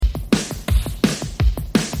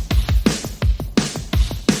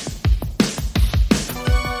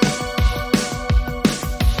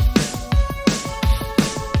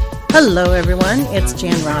Hello everyone, it's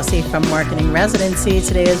Jan Rossi from Marketing Residency.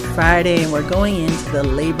 Today is Friday and we're going into the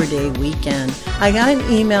Labor Day weekend. I got an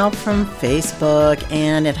email from Facebook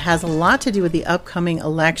and it has a lot to do with the upcoming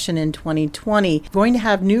election in 2020. We're going to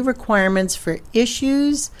have new requirements for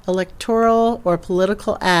issues, electoral or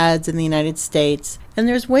political ads in the United States. And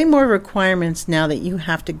there's way more requirements now that you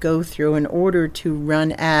have to go through in order to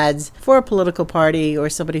run ads for a political party or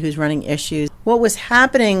somebody who's running issues. What was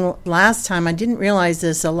happening last time, I didn't realize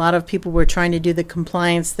this, a lot of people were trying to do the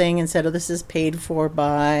compliance thing and said, oh, this is paid for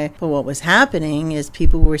by. But what was happening is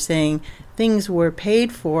people were saying things were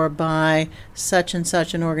paid for by such and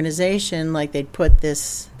such an organization, like they'd put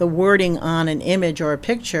the wording on an image or a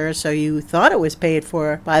picture, so you thought it was paid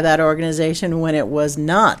for by that organization when it was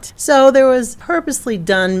not. So there was purposely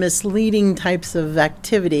done misleading types of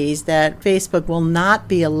activities that Facebook will not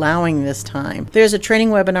be allowing this time. There's a training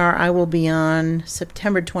webinar I will be on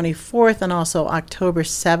September 24th and also October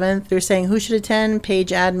 7th. They're saying who should attend: page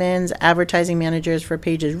admins, advertising managers for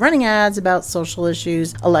pages running ads about social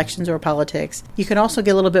issues, elections, or politics. You can also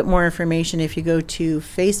get a little bit more information if you go to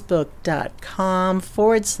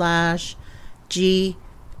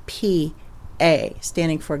facebook.com/GPA,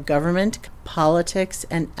 standing for Government, Politics,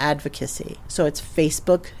 and Advocacy. So it's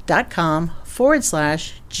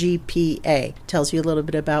facebook.com/GPA. Tells you a little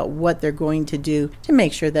bit about what they're going to do to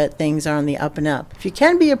make sure that things are on the up and up. If you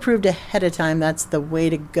can be approved ahead of time, that's the way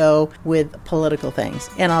to go with political things.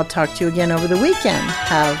 And I'll talk to you again over the weekend.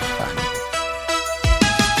 Have fun.